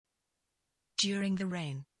During the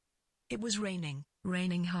rain. It was raining,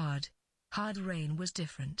 raining hard. Hard rain was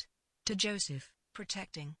different. To Joseph,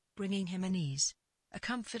 protecting, bringing him an ease. A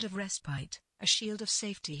comfort of respite, a shield of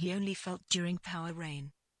safety he only felt during power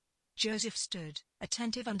rain. Joseph stood,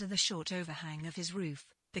 attentive under the short overhang of his roof,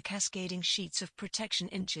 the cascading sheets of protection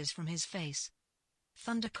inches from his face.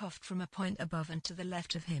 Thunder coughed from a point above and to the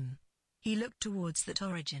left of him. He looked towards that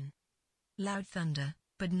origin. Loud thunder,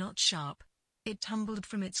 but not sharp. It tumbled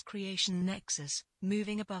from its creation nexus,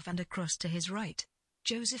 moving above and across to his right.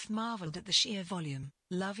 Joseph marveled at the sheer volume,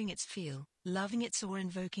 loving its feel, loving its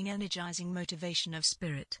awe-invoking energizing motivation of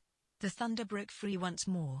spirit. The thunder broke free once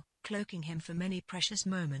more, cloaking him for many precious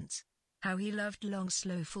moments. How he loved long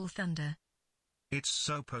slow full thunder. It's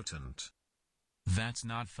so potent. That's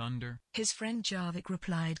not thunder, his friend Javik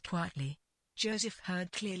replied quietly. Joseph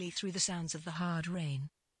heard clearly through the sounds of the hard rain.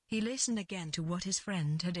 He listened again to what his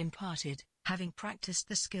friend had imparted, having practiced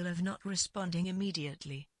the skill of not responding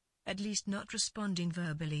immediately. At least not responding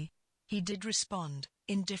verbally. He did respond,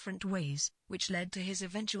 in different ways, which led to his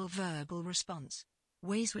eventual verbal response.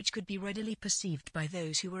 Ways which could be readily perceived by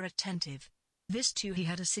those who were attentive. This too he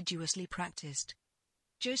had assiduously practiced.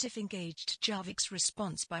 Joseph engaged Javik's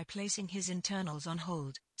response by placing his internals on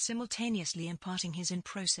hold, simultaneously imparting his in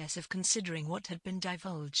process of considering what had been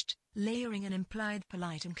divulged, layering an implied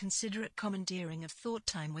polite and considerate commandeering of thought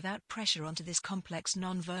time without pressure onto this complex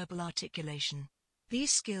non-verbal articulation.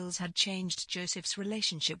 These skills had changed Joseph's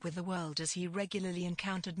relationship with the world as he regularly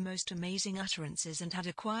encountered most amazing utterances and had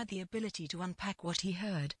acquired the ability to unpack what he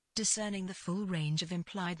heard, discerning the full range of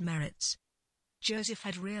implied merits. Joseph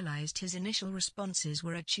had realized his initial responses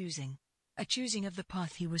were a choosing of the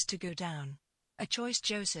path he was to go down. A choice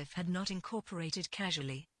Joseph had not incorporated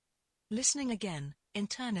casually. Listening again,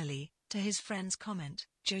 internally, to his friend's comment,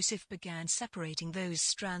 Joseph began separating those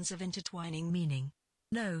strands of intertwining meaning.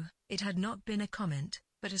 No, it had not been a comment,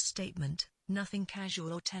 but a statement, nothing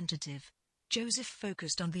casual or tentative. Joseph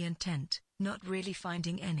focused on the intent, not really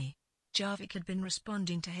finding any. Javik had been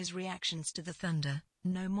responding to his reactions to the thunder,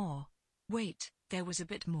 no more. Wait, there was a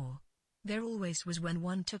bit more. There always was when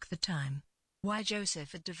one took the time. Why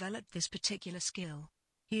Joseph had developed this particular skill.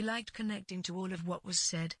 He liked connecting to all of what was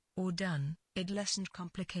said, or done, it lessened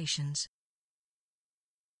complications.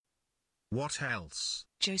 What else?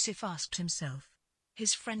 Joseph asked himself.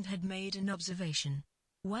 His friend had made an observation.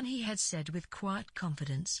 One he had said with quiet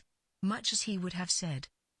confidence. Much as he would have said,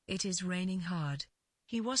 "It is raining hard."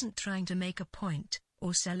 He wasn't trying to make a point,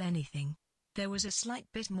 or sell anything. There was a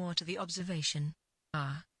slight bit more to the observation.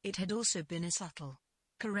 It had also been a subtle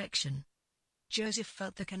correction. Joseph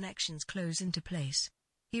felt the connections close into place.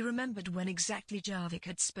 He remembered when exactly Javik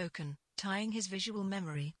had spoken, tying his visual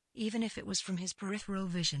memory, even if it was from his peripheral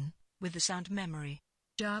vision, with the sound memory.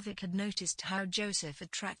 Javik had noticed how Joseph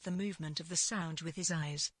had tracked the movement of the sound with his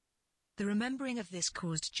eyes. The remembering of this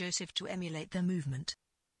caused Joseph to emulate their movement.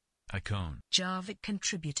 A cone. Javik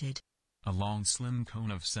contributed. A long slim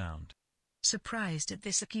cone of sound. Surprised at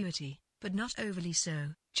this acuity, but not overly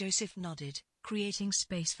so, Joseph nodded, creating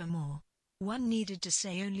space for more. One needed to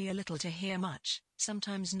say only a little to hear much,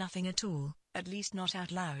 sometimes nothing at all, at least not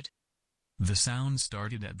out loud. The sound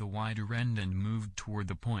started at the wider end and moved toward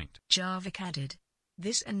the point, Javik added.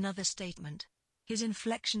 This another statement. His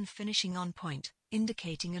inflection finishing on point,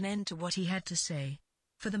 indicating an end to what he had to say.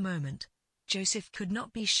 For the moment, Joseph could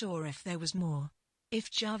not be sure if there was more. If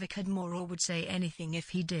Javik had more or would say anything if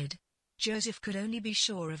he did. Joseph could only be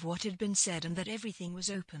sure of what had been said and that everything was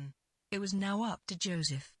open. It was now up to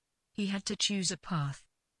Joseph. He had to choose a path.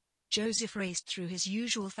 Joseph raced through his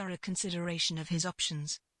usual thorough consideration of his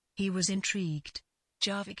options. He was intrigued.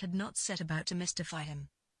 Javik had not set about to mystify him.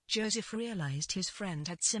 Joseph realized his friend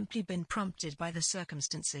had simply been prompted by the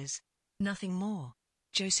circumstances. Nothing more.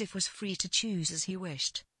 Joseph was free to choose as he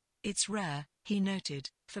wished. It's rare, he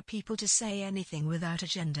noted, for people to say anything without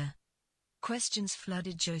agenda. Questions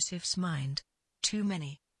flooded Joseph's mind. Too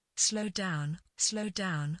many. Slow down,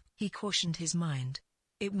 he cautioned his mind.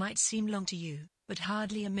 It might seem long to you, but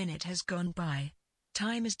hardly a minute has gone by.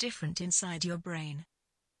 Time is different inside your brain.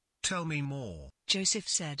 Tell me more, Joseph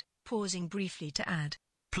said, pausing briefly to add.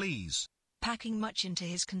 Please. Packing much into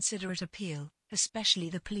his considerate appeal, especially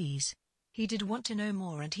the please. He did want to know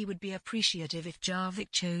more and he would be appreciative if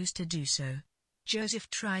Javik chose to do so. Joseph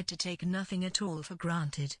tried to take nothing at all for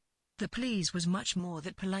granted. The please was much more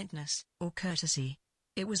than politeness or courtesy.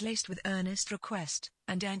 It was laced with earnest request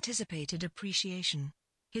and anticipated appreciation.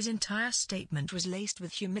 His entire statement was laced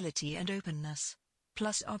with humility and openness.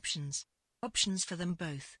 Plus options. Options for them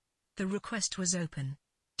both. The request was open.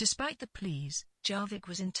 Despite the pleas, Javik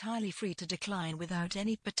was entirely free to decline without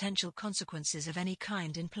any potential consequences of any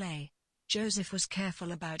kind in play. Joseph was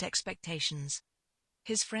careful about expectations.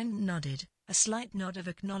 His friend nodded, a slight nod of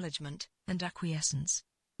acknowledgement and acquiescence.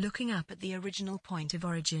 Looking up at the original point of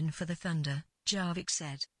origin for the thunder, Jarvik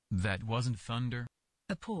said, "That wasn't thunder?"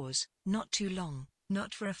 A pause, not too long,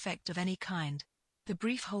 not for effect of any kind. The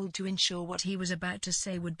brief hold to ensure what he was about to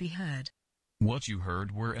say would be heard. "What you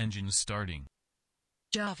heard were engines starting,"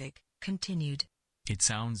 Jarvik continued. "It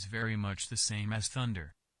sounds very much the same as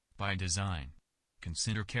thunder. By design.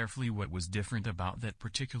 Consider carefully what was different about that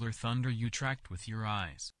particular thunder you tracked with your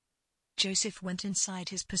eyes." Joseph went inside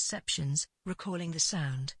his perceptions, recalling the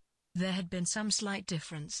sound. There had been some slight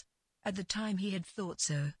difference. At the time he had thought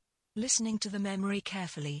so. Listening to the memory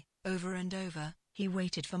carefully, over and over, he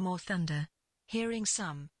waited for more thunder. Hearing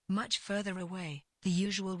some, much further away, the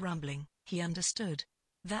usual rumbling, he understood.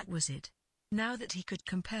 That was it. Now that he could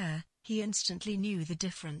compare, he instantly knew the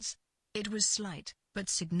difference. It was slight, but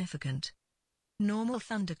significant. Normal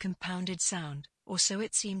thunder compounded sound, or so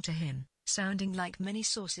it seemed to him, sounding like many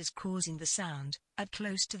sources causing the sound, at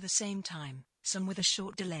close to the same time, some with a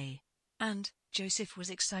short delay. And, Joseph was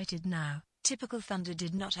excited now, typical thunder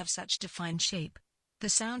did not have such defined shape. The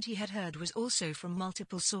sound he had heard was also from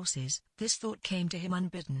multiple sources. This thought came to him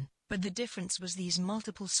unbidden, but the difference was these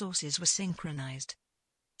multiple sources were synchronized.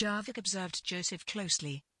 Jarvik observed Joseph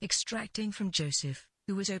closely, extracting from Joseph,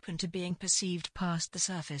 who was open to being perceived past the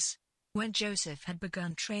surface. When Joseph had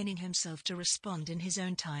begun training himself to respond in his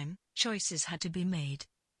own time, choices had to be made.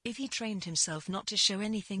 If he trained himself not to show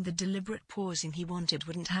anything, the deliberate pausing he wanted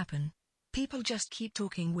wouldn't happen. People just keep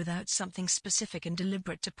talking without something specific and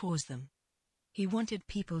deliberate to pause them. He wanted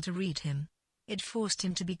people to read him. It forced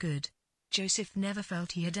him to be good. Joseph never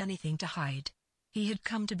felt he had anything to hide. He had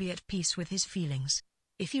come to be at peace with his feelings.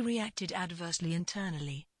 If he reacted adversely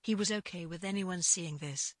internally, he was okay with anyone seeing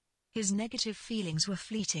this. His negative feelings were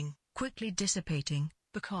fleeting, quickly dissipating,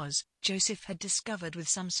 because, Joseph had discovered with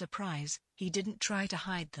some surprise, he didn't try to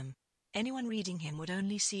hide them. Anyone reading him would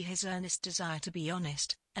only see his earnest desire to be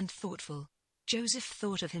honest and thoughtful. Joseph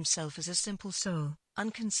thought of himself as a simple soul,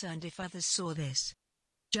 unconcerned if others saw this.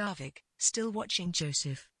 Jarvik, still watching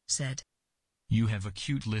Joseph, said, "You have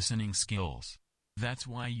acute listening skills. That's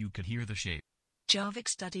why you could hear the shape." Jarvik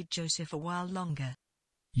studied Joseph a while longer.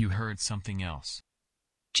 "You heard something else."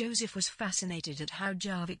 Joseph was fascinated at how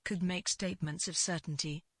Jarvik could make statements of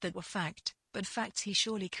certainty, that were fact, but facts he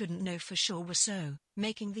surely couldn't know for sure were so,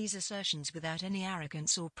 making these assertions without any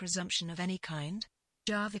arrogance or presumption of any kind.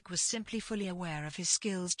 Jarvik was simply fully aware of his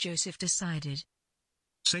skills, Joseph decided.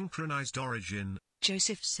 Synchronized origin,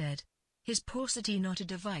 Joseph said. His paucity not a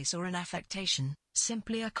device or an affectation,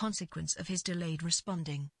 simply a consequence of his delayed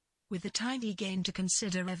responding. With the time he gained to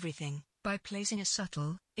consider everything, by placing a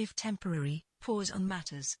subtle, if temporary, pause on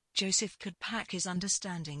matters, Joseph could pack his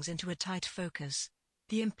understandings into a tight focus.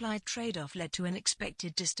 The implied trade-off led to an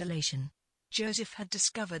expected distillation. Joseph had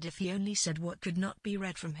discovered if he only said what could not be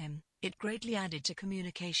read from him, it greatly added to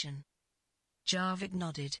communication. Jarvik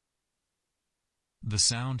nodded. "The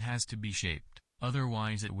sound has to be shaped,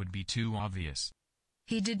 otherwise it would be too obvious."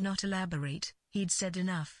 He did not elaborate, he'd said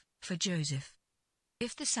enough, for Joseph.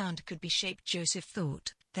 If the sound could be shaped, Joseph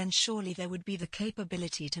thought, then surely there would be the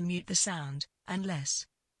capability to mute the sound, unless...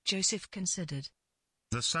 Joseph considered.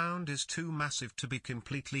 The sound is too massive to be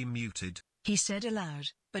completely muted, he said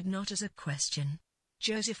aloud, but not as a question.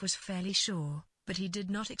 Joseph was fairly sure, but he did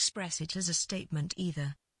not express it as a statement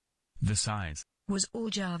either. "The size," was all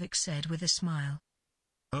Jarvik said with a smile.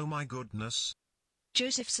 Oh my goodness.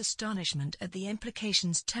 Joseph's astonishment at the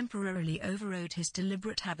implications temporarily overrode his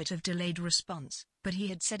deliberate habit of delayed response, but he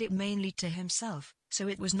had said it mainly to himself, so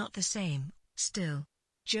it was not the same. Still,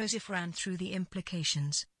 Joseph ran through the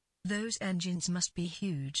implications. Those engines must be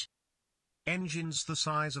huge. Engines the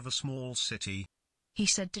size of a small city, he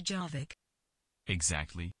said to Jarvik.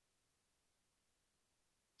 "Exactly."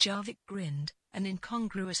 Jarvik grinned, an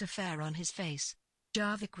incongruous affair on his face.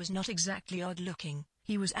 Jarvik was not exactly odd-looking,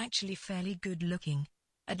 he was actually fairly good-looking.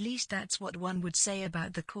 At least that's what one would say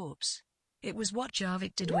about the corpse. It was what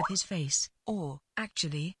Jarvik did with his face, or,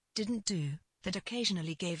 actually, didn't do, that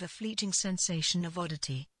occasionally gave a fleeting sensation of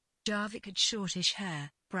oddity. Jarvik had shortish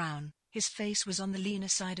hair, brown, his face was on the leaner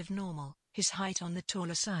side of normal, his height on the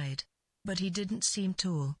taller side. But he didn't seem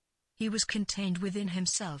tall. He was contained within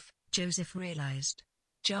himself, Joseph realized.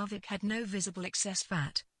 Jarvik had no visible excess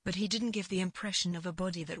fat, but he didn't give the impression of a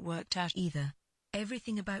body that worked out either.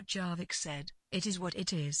 Everything about Jarvik said, it is what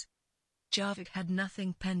it is. Jarvik had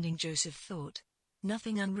nothing pending, Joseph thought.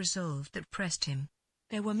 Nothing unresolved that pressed him.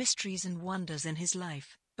 There were mysteries and wonders in his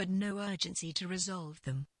life, but no urgency to resolve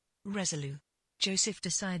them. Resolute. Joseph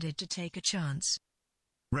decided to take a chance.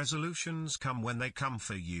 Resolutions come when they come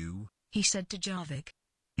for you, he said to Jarvik.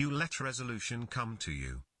 You let resolution come to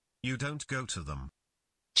you. You don't go to them.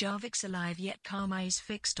 Jarvik's alive yet calm eyes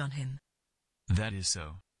fixed on him. That is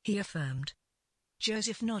so, he affirmed.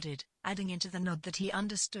 Joseph nodded, adding into the nod that he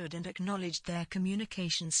understood and acknowledged their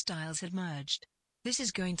communication styles had merged. This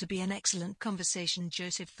is going to be an excellent conversation,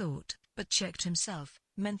 Joseph thought, but checked himself,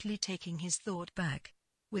 mentally taking his thought back.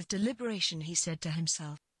 With deliberation he said to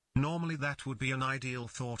himself, Normally that would be an ideal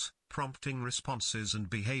thought, prompting responses and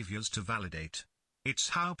behaviors to validate. It's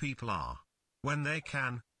how people are. When they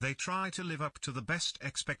can, they try to live up to the best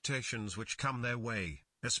expectations which come their way,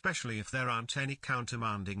 especially if there aren't any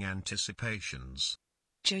countermanding anticipations.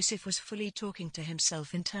 Joseph was fully talking to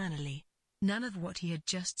himself internally. None of what he had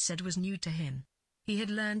just said was new to him. He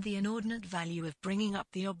had learned the inordinate value of bringing up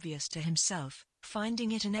the obvious to himself,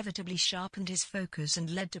 finding it inevitably sharpened his focus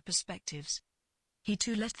and led to perspectives. He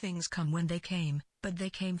too let things come when they came, but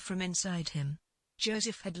they came from inside him.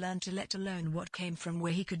 Joseph had learned to let alone what came from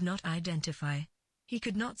where he could not identify. He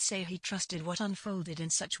could not say he trusted what unfolded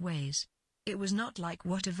in such ways. It was not like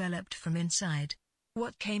what developed from inside.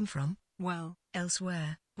 What came from, well,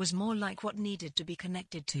 elsewhere, was more like what needed to be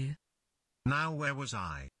connected to. Now where was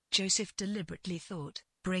I? Joseph deliberately thought,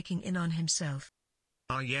 breaking in on himself.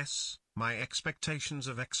 Yes, my expectations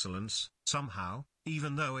of excellence, somehow,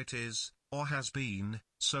 even though it is, or has been,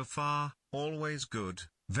 so far, always good,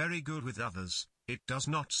 very good with others, it does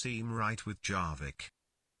not seem right with Jarvik.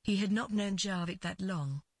 He had not known Jarvik that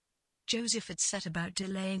long. Joseph had set about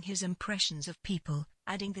delaying his impressions of people,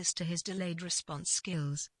 adding this to his delayed response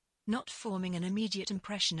skills. Not forming an immediate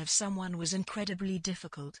impression of someone was incredibly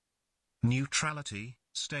difficult. Neutrality,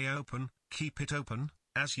 stay open, keep it open,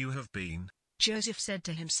 as you have been, Joseph said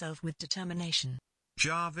to himself with determination.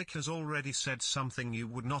 Jarvik has already said something you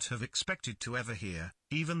would not have expected to ever hear,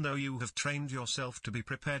 even though you have trained yourself to be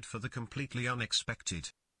prepared for the completely unexpected.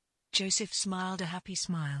 Joseph smiled a happy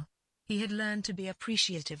smile. He had learned to be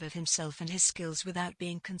appreciative of himself and his skills without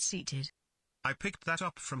being conceited. I picked that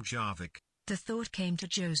up from Jarvik. The thought came to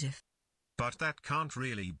Joseph. But that can't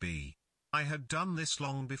really be. I had done this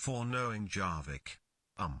long before knowing Jarvik.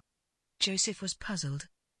 Joseph was puzzled.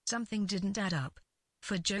 Something didn't add up.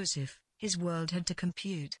 For Joseph, his world had to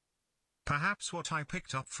compute. Perhaps what I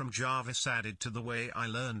picked up from Jarvis added to the way I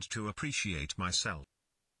learned to appreciate myself.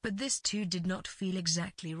 But this too did not feel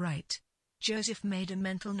exactly right. Joseph made a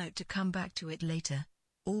mental note to come back to it later.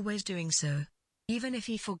 Always doing so. Even if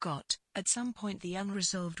he forgot, at some point the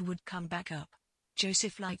unresolved would come back up.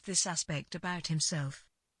 Joseph liked this aspect about himself.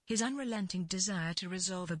 His unrelenting desire to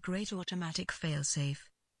resolve a great automatic failsafe.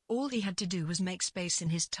 All he had to do was make space in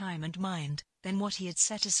his time and mind, then what he had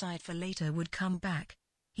set aside for later would come back.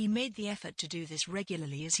 He made the effort to do this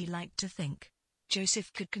regularly as he liked to think.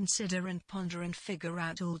 Joseph could consider and ponder and figure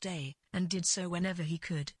out all day, and did so whenever he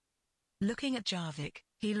could. Looking at Jarvik,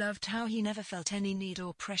 he loved how he never felt any need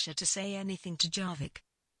or pressure to say anything to Jarvik.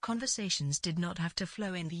 Conversations did not have to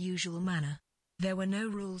flow in the usual manner. There were no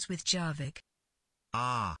rules with Jarvik.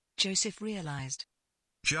 Joseph realized.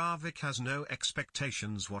 Jarvik has no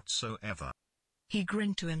expectations whatsoever. He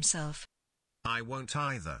grinned to himself. I won't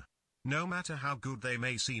either. No matter how good they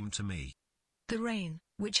may seem to me. The rain,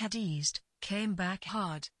 which had eased, came back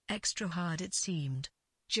hard, extra hard it seemed.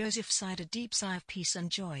 Joseph sighed a deep sigh of peace and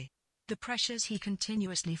joy. The pressures he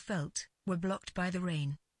continuously felt were blocked by the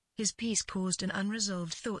rain. His peace caused an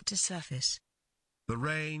unresolved thought to surface. The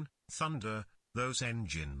rain, thunder, those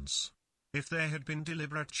engines. If there had been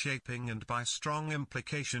deliberate shaping and by strong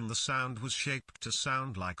implication the sound was shaped to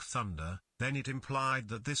sound like thunder, then it implied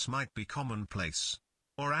that this might be commonplace.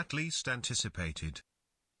 Or at least anticipated.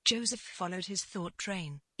 Joseph followed his thought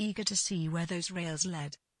train, eager to see where those rails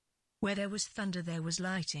led. Where there was thunder there was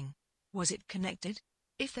lighting. Was it connected?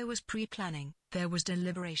 If there was pre-planning, there was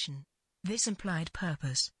deliberation. This implied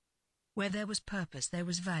purpose. Where there was purpose there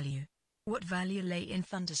was value. What value lay in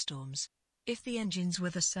thunderstorms? If the engines were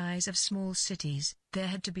the size of small cities, there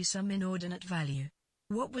had to be some inordinate value.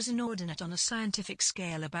 What was inordinate on a scientific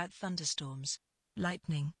scale about thunderstorms?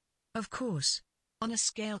 Lightning. Of course. On a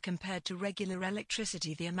scale compared to regular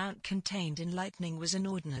electricity, the amount contained in lightning was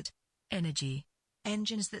inordinate. Energy.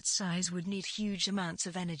 Engines that size would need huge amounts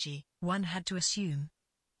of energy, one had to assume.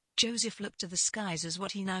 Joseph looked to the skies as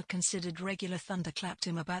what he now considered regular thunder clapped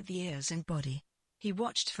him about the ears and body. He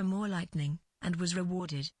watched for more lightning, and was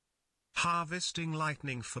rewarded. Harvesting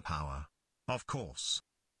lightning for power. Of course.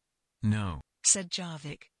 No, said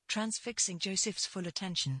Jarvik, transfixing Joseph's full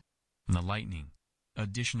attention. The lightning.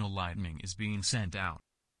 Additional lightning is being sent out.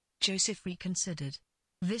 Joseph reconsidered.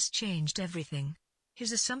 This changed everything.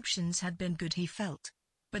 His assumptions had been good, he felt.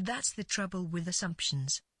 But that's the trouble with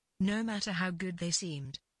assumptions. No matter how good they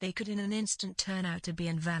seemed, they could in an instant turn out to be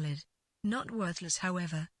invalid. Not worthless,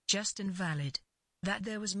 however, just invalid. That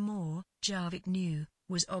there was more, Jarvik knew,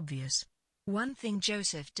 was obvious. One thing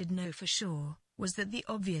Joseph did know for sure, was that the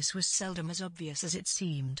obvious was seldom as obvious as it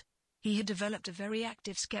seemed. He had developed a very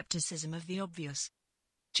active skepticism of the obvious.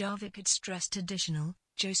 Jarvik had stressed additional,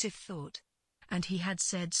 Joseph thought. And he had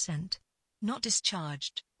said sent. Not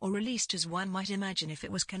discharged, or released as one might imagine if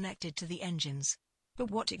it was connected to the engines. But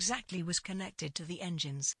what exactly was connected to the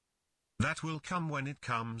engines? That will come when it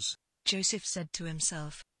comes, Joseph said to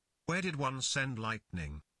himself. Where did one send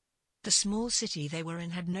lightning? The small city they were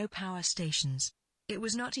in had no power stations. It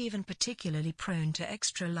was not even particularly prone to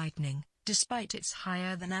extra lightning, despite its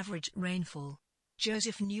higher-than-average rainfall.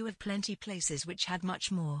 Joseph knew of plenty places which had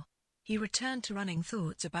much more. He returned to running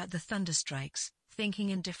thoughts about the thunderstrikes, thinking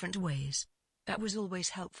in different ways. That was always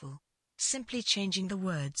helpful. Simply changing the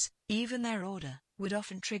words, even their order, would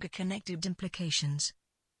often trigger connected implications.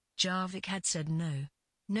 Jarvik had said no.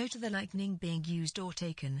 No to the lightning being used or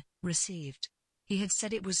taken, received. He had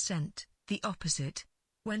said it was sent, the opposite.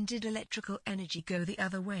 When did electrical energy go the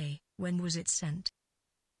other way? When was it sent?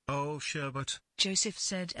 Oh, Sherbet, Joseph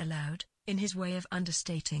said aloud, in his way of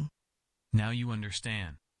understating. Now you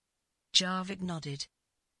understand. Jarvik nodded.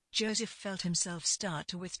 Joseph felt himself start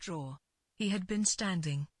to withdraw. He had been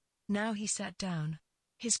standing. Now he sat down.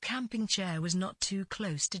 His camping chair was not too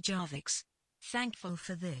close to Jarvik's. Thankful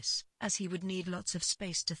for this, as he would need lots of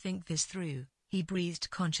space to think this through, he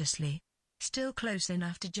breathed consciously. Still close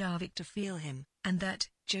enough to Jarvik to feel him, and that,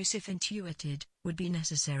 Joseph intuited, would be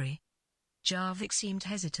necessary. Jarvik seemed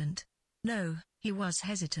hesitant. No, he was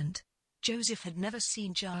hesitant. Joseph had never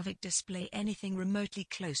seen Jarvik display anything remotely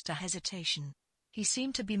close to hesitation. He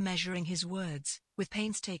seemed to be measuring his words, with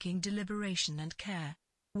painstaking deliberation and care.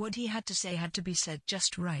 What he had to say had to be said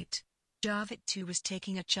just right. Jarvik too was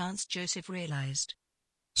taking a chance, Joseph realized.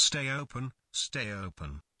 Stay open, stay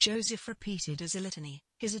open. Joseph repeated as a litany,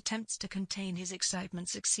 his attempts to contain his excitement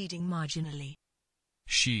succeeding marginally.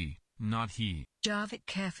 She, not he. Jarvik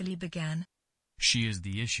carefully began. She is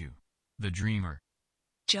the issue. The dreamer.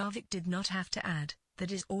 Jarvik did not have to add,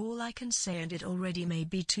 that is all I can say, and it already may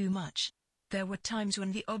be too much. There were times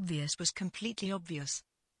when the obvious was completely obvious.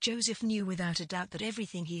 Joseph knew without a doubt that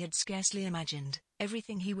everything he had scarcely imagined,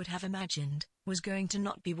 everything he would have imagined, was going to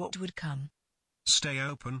not be what would come. Stay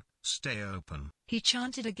open, stay open. He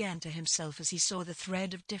chanted again to himself as he saw the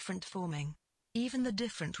thread of different forming. Even the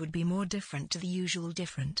different would be more different to the usual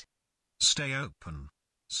different. Stay open,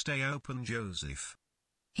 Joseph.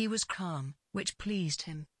 He was calm, which pleased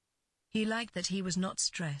him. He liked that he was not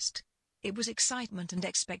stressed. It was excitement and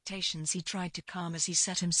expectations he tried to calm as he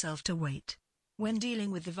set himself to wait. When dealing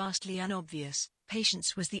with the vastly unobvious,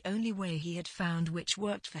 patience was the only way he had found which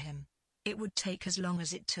worked for him. It would take as long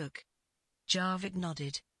as it took. Jarvik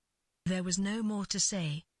nodded. There was no more to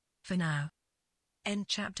say. For now. End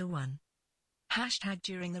chapter 1.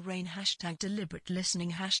 #during the rain, #deliberate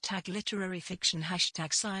listening, #literary fiction,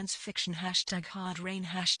 #science fiction, #hard rain,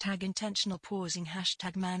 #intentional pausing,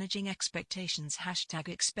 #managing expectations,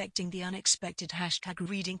 #expecting the unexpected,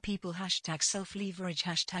 #reading people, #self-leverage,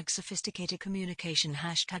 #sophisticated communication,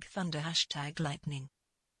 #thunder, #lightning.